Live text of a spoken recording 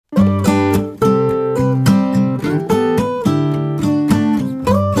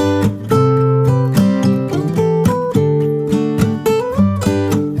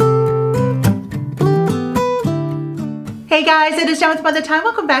Hey guys, it is Jen with Mother Time.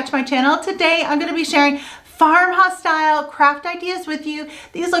 Welcome back to my channel. Today I'm going to be sharing farmhouse style craft ideas with you.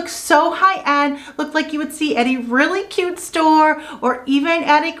 These look so high-end, look like you would see at a really cute store or even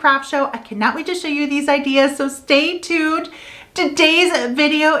at a craft show. I cannot wait to show you these ideas, so stay tuned. Today's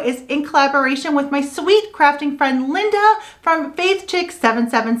video is in collaboration with my sweet crafting friend Linda from Faith Chick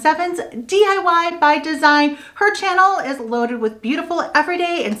 777's DIY by Design. Her channel is loaded with beautiful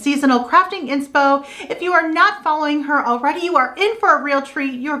everyday and seasonal crafting inspo. If you are not following her already, you are in for a real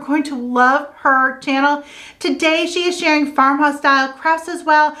treat. You're going to love her channel. Today she is sharing farmhouse style crafts as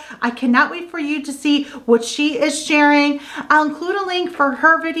well. I cannot wait for you to see what she is sharing. I'll include a link for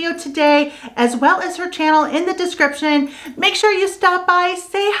her video today as well as her channel in the description. Make sure you stop by,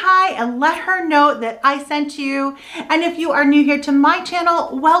 say hi, and let her know that I sent you. And if you are new here to my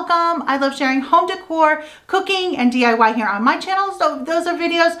channel, welcome. I love sharing home decor, cooking, and DIY here on my channel. So if those are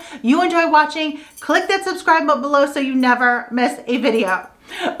videos you enjoy watching, click that subscribe button below so you never miss a video.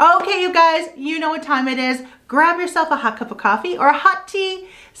 Okay, you guys, you know what time it is. Grab yourself a hot cup of coffee or a hot tea,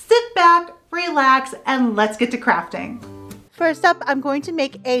 sit back, relax, and let's get to crafting. First up, I'm going to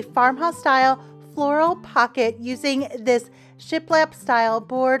make a farmhouse style floral pocket using this shiplap style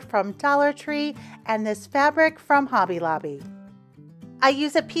board from Dollar Tree and this fabric from Hobby Lobby. I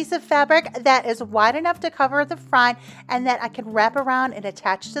use a piece of fabric that is wide enough to cover the front and that I can wrap around and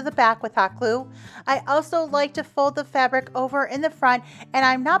attach to the back with hot glue. I also like to fold the fabric over in the front, and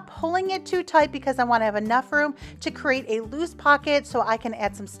I'm not pulling it too tight because I want to have enough room to create a loose pocket so I can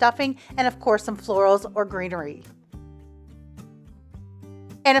add some stuffing and of course some florals or greenery.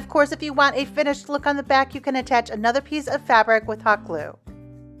 And of course, if you want a finished look on the back, you can attach another piece of fabric with hot glue.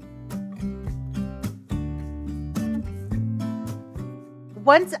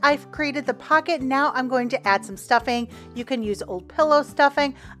 Once I've created the pocket, now I'm going to add some stuffing. You can use old pillow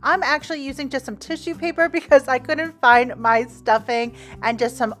stuffing. I'm actually using just some tissue paper because I couldn't find my stuffing, and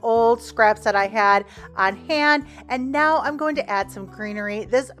just some old scraps that I had on hand. And now I'm going to add some greenery.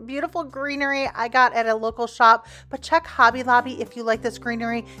 This beautiful greenery I got at a local shop, but check Hobby Lobby if you like this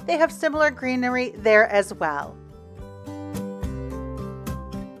greenery. They have similar greenery there as well.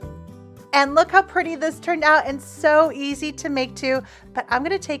 And look how pretty this turned out, and so easy to make too. But I'm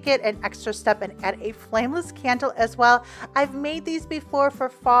going to take it an extra step and add a flameless candle as well. I've made these before for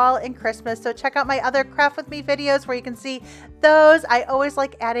fall and Christmas, so check out my other craft with me videos where you can see those. I always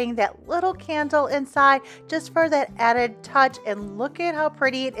like adding that little candle inside just for that added touch, and look at how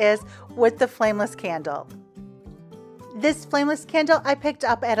pretty it is with the flameless candle. This flameless candle I picked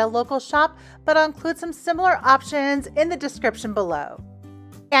up at a local shop, but I'll include some similar options in the description below.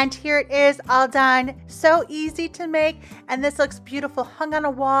 And here it is, all done. So easy to make, and this looks beautiful hung on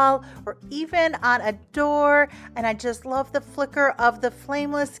a wall or even on a door. And I just love the flicker of the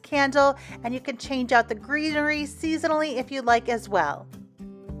flameless candle, and you can change out the greenery seasonally if you like as well.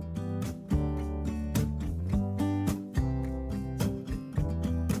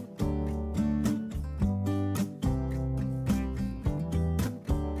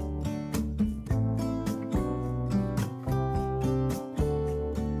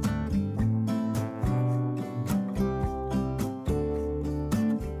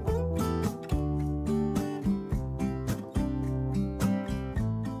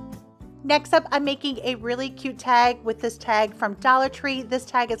 Next up, I'm making a really cute tag with this tag from Dollar Tree. This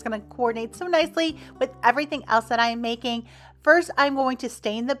tag is going to coordinate so nicely with everything else that I am making. First, I'm going to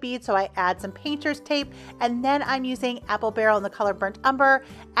stain the bead, so I add some painter's tape, and then I'm using apple barrel in the color burnt umber,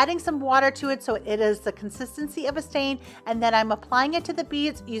 adding some water to it so it is the consistency of a stain, and then I'm applying it to the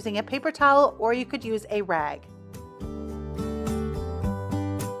beads using a paper towel, or you could use a rag.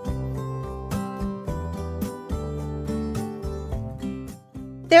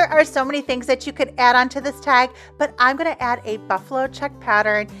 There are so many things that you could add onto this tag, but I'm going to add a buffalo check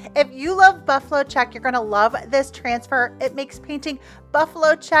pattern. If you love buffalo check, you're going to love this transfer. It makes painting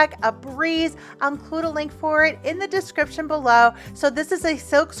buffalo check a breeze. I'll include a link for it in the description below. So this is a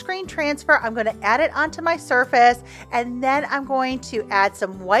silk screen transfer. I'm going to add it onto my surface, and then I'm going to add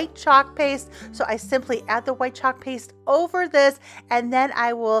some white chalk paste. So I simply add the white chalk paste over this, and then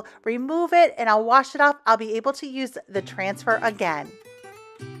I will remove it and I'll wash it off. I'll be able to use the transfer again.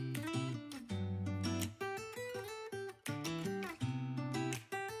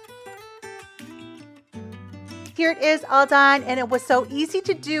 Here it is, all done, and it was so easy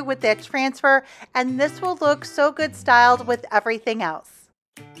to do with that transfer, and this will look so good styled with everything else.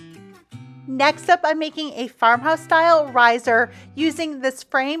 Next up, I'm making a farmhouse style riser using this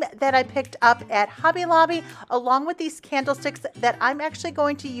frame that I picked up at Hobby Lobby, along with these candlesticks that I'm actually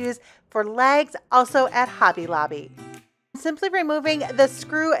going to use for legs, also at Hobby Lobby. Simply removing the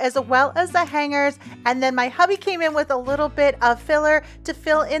screw as well as the hangers, and then my hubby came in with a little bit of filler to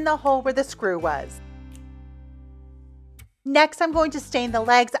fill in the hole where the screw was. Next, I'm going to stain the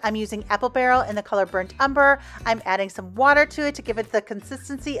legs. I'm using Apple Barrel in the color Burnt Umber. I'm adding some water to it to give it the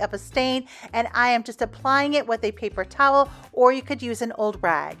consistency of a stain, and I am just applying it with a paper towel, or you could use an old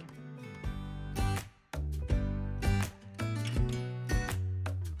rag.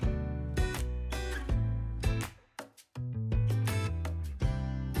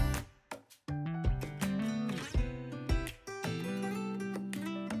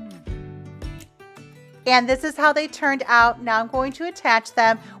 And this is how they turned out. Now I'm going to attach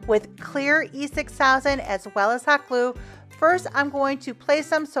them with clear E6000 as well as hot glue. First, I'm going to place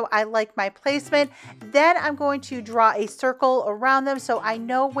them so I like my placement. Then I'm going to draw a circle around them so I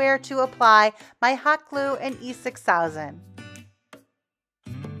know where to apply my hot glue and E6000.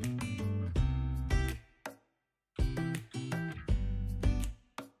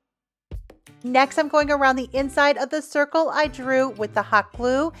 Next, I'm going around the inside of the circle I drew with the hot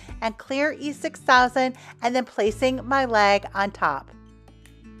glue and clear E6000, and then placing my leg on top.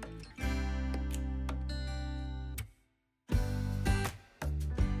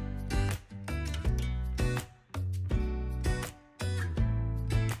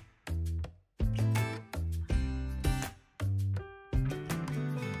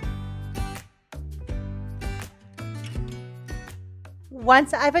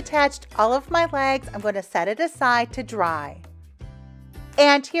 Once I've attached all of my legs, I'm going to set it aside to dry.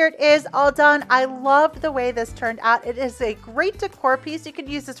 And here it is all done. I love the way this turned out. It is a great decor piece. You could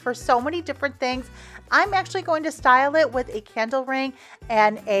use this for so many different things. I'm actually going to style it with a candle ring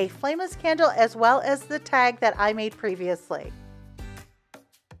and a flameless candle, as well as the tag that I made previously.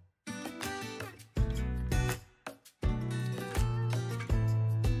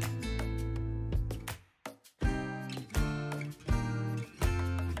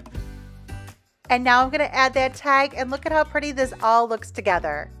 And now I'm going to add that tag, and look at how pretty this all looks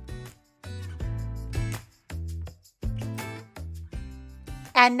together.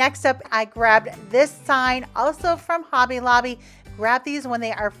 And next up, I grabbed this sign also from Hobby Lobby. Grab these when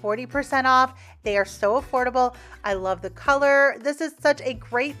they are 40% off. They are so affordable. I love the color. This is such a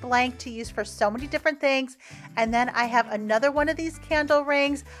great blank to use for so many different things. And then I have another one of these candle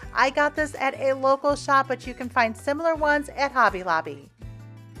rings. I got this at a local shop, but you can find similar ones at Hobby Lobby.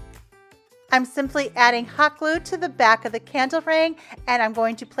 I'm simply adding hot glue to the back of the candle ring, and I'm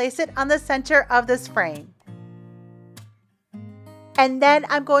going to place it on the center of this frame. And then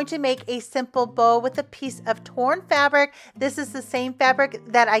I'm going to make a simple bow with a piece of torn fabric. This is the same fabric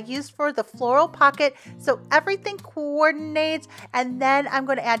that I used for the floral pocket, so everything coordinates. And then I'm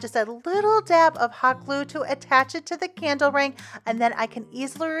going to add just a little dab of hot glue to attach it to the candle ring, and then I can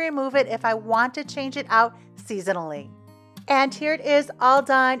easily remove it if I want to change it out seasonally. And here it is all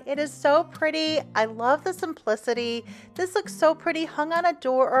done. It is so pretty. I love the simplicity. This looks so pretty hung on a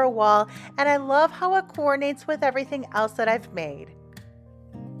door or a wall, and I love how it coordinates with everything else that I've made.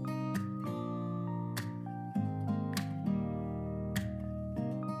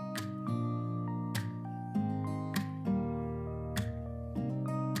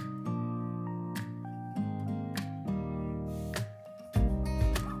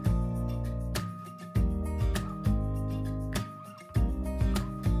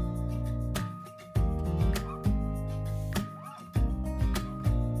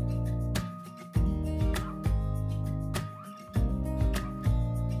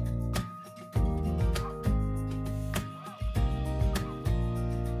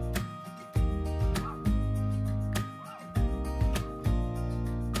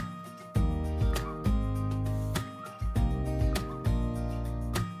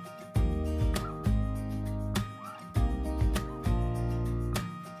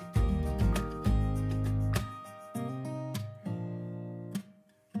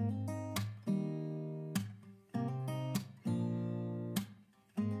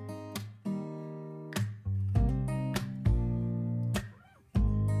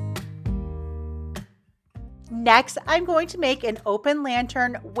 Next, I'm going to make an open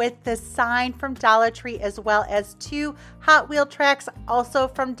lantern with the sign from Dollar Tree, as well as 2 Hot Wheel tracks also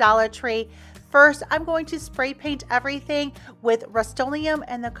from Dollar Tree. First, I'm going to spray paint everything with Rust-Oleum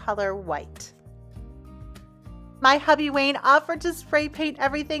in the color white. My hubby Wayne offered to spray paint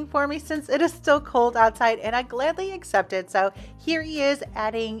everything for me since it is still cold outside, and I gladly accepted. So here he is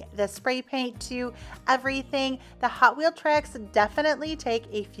adding the spray paint to everything. The Hot Wheel tracks definitely take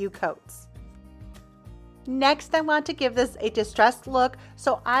a few coats. Next, I want to give this a distressed look,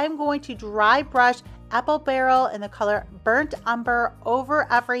 so I'm going to dry brush Apple Barrel in the color Burnt Umber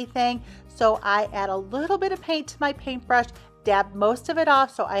over everything. So I add a little bit of paint to my paintbrush, dab most of it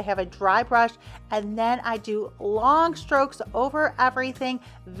off so I have a dry brush, and then I do long strokes over everything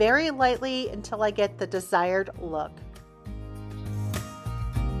very lightly until I get the desired look.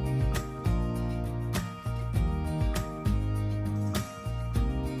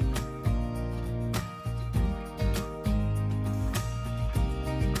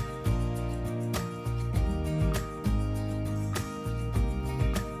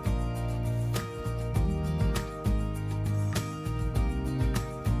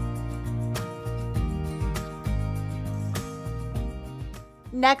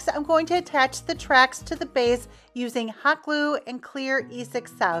 Next, I'm going to attach the tracks to the base using hot glue and clear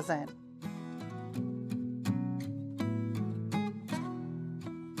E6000.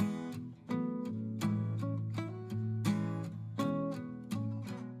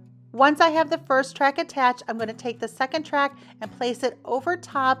 Once I have the first track attached, I'm going to take the second track and place it over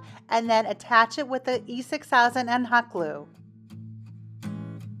top and then attach it with the E6000 and hot glue.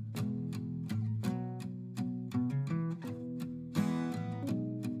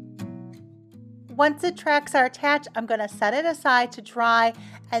 Once the tracks are attached, I'm going to set it aside to dry,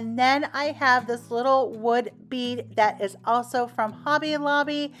 and then I have this little wood bead that is also from Hobby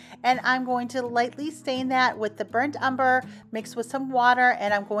Lobby, and I'm going to lightly stain that with the burnt umber mixed with some water,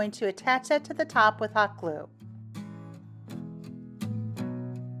 and I'm going to attach that to the top with hot glue.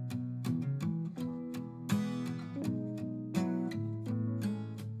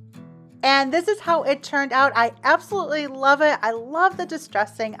 And this is how it turned out. I absolutely love it. I love the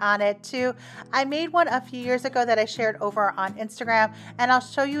distressing on it too. I made one a few years ago that I shared over on Instagram, and I'll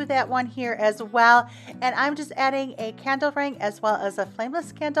show you that one here as well. And I'm just adding a candle ring as well as a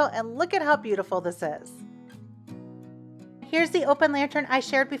flameless candle, and look at how beautiful this is. Here's the open lantern I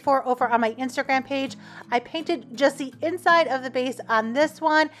shared before over on my Instagram page. I painted just the inside of the base on this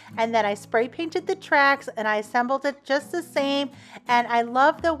one, and then I spray painted the tracks and I assembled it just the same. And I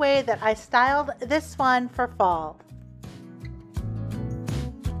love the way that I styled this one for fall.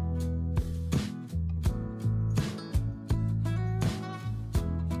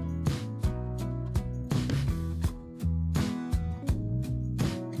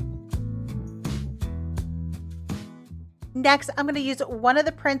 Next, I'm going to use one of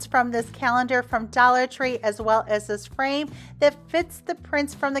the prints from this calendar from Dollar Tree, as well as this frame that fits the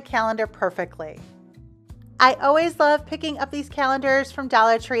prints from the calendar perfectly. I always love picking up these calendars from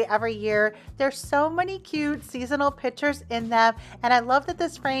Dollar Tree every year. There's so many cute seasonal pictures in them, and I love that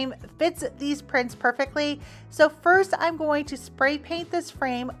this frame fits these prints perfectly. So first, I'm going to spray paint this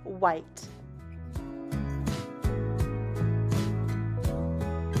frame white.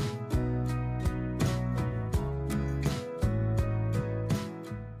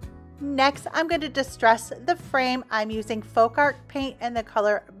 Next, I'm going to distress the frame. I'm using folk art paint in the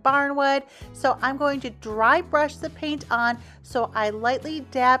color Barnwood. So I'm going to dry brush the paint on. So I lightly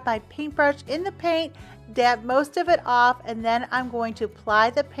dab my paintbrush in the paint, dab most of it off, and then I'm going to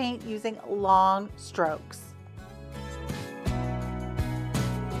apply the paint using long strokes.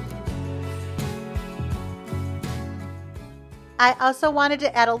 I also wanted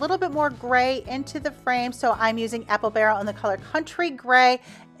to add a little bit more gray into the frame, so I'm using Apple Barrel in the color Country Gray,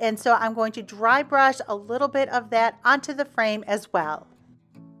 and so I'm going to dry brush a little bit of that onto the frame as well.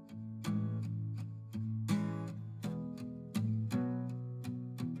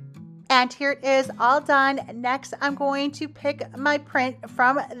 And here it is all done. Next, I'm going to pick my print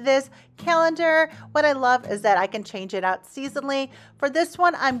from this calendar. What I love is that I can change it out seasonally. For this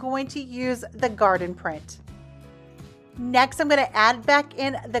one, I'm going to use the garden print. Next, I'm going to add back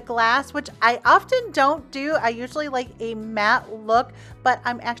in the glass, which I often don't do. I usually like a matte look, but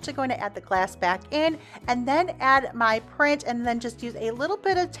I'm actually going to add the glass back in and then add my print and then just use a little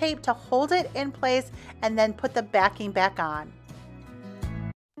bit of tape to hold it in place and then put the backing back on.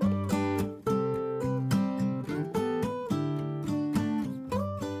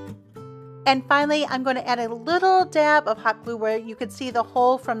 And finally, I'm going to add a little dab of hot glue where you can see the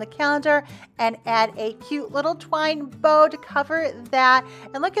hole from the calendar and add a cute little twine bow to cover that.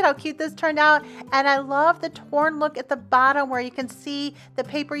 And look at how cute this turned out. And I love the torn look at the bottom where you can see the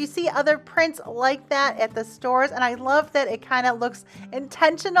paper. You see other prints like that at the stores. And I love that it kind of looks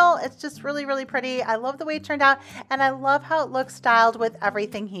intentional. It's just really, really pretty. I love the way it turned out. And I love how it looks styled with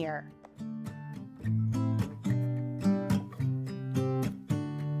everything here.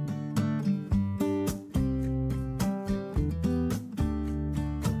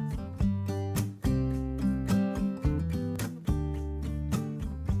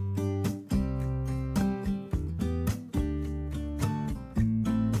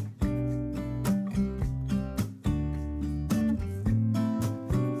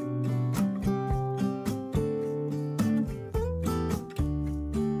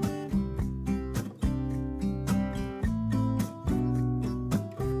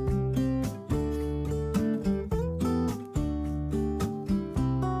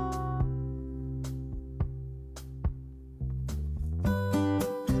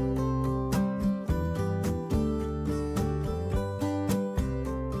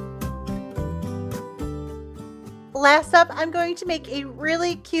 Last up, I'm going to make a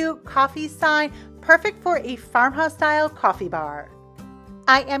really cute coffee sign, perfect for a farmhouse style coffee bar.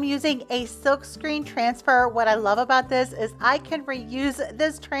 I am using a silk screen transfer. What I love about this is I can reuse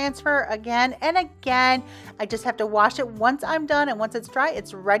this transfer again and again. I just have to wash it once I'm done, and once it's dry,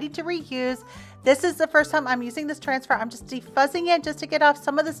 it's ready to reuse. This is the first time I'm using this transfer. I'm just defuzzing it just to get off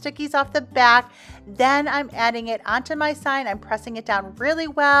some of the stickies off the back. Then I'm adding it onto my sign. I'm pressing it down really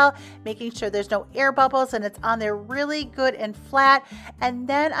well, making sure there's no air bubbles and it's on there really good and flat. And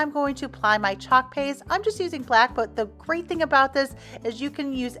then I'm going to apply my chalk paste. I'm just using black, but the great thing about this is you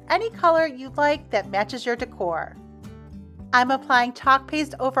can use any color you like that matches your decor. I'm applying chalk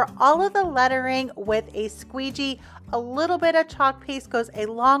paste over all of the lettering with a squeegee. A little bit of chalk paste goes a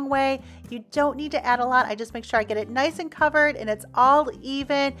long way. You don't need to add a lot. I just make sure I get it nice and covered and it's all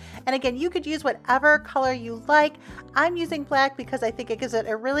even. And again, you could use whatever color you like. I'm using black because I think it gives it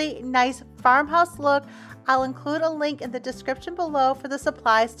a really nice farmhouse look. I'll include a link in the description below for the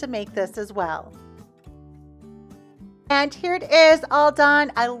supplies to make this as well. And here it is all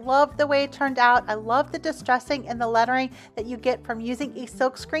done. I love the way it turned out. I love the distressing and the lettering that you get from using a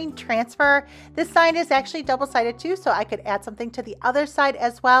silkscreen transfer. This sign is actually double-sided too, so I could add something to the other side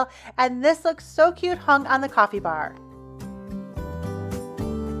as well. And this looks so cute hung on the coffee bar.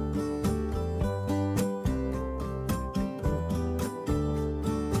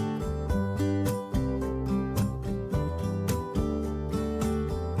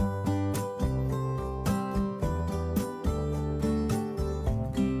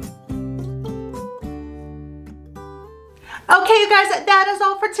 Okay, you guys, that is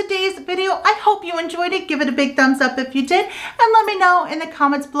all for today's video. I hope you enjoyed it. Give it a big thumbs up if you did, and let me know in the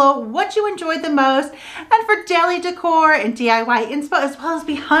comments below what you enjoyed the most. And for daily decor and DIY inspo, as well as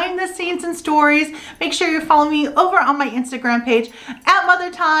behind the scenes and stories, make sure you follow me over on my Instagram page at Mother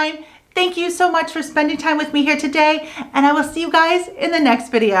Time. Thank you so much for spending time with me here today, and I will see you guys in the next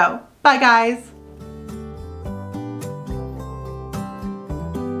video. Bye, guys.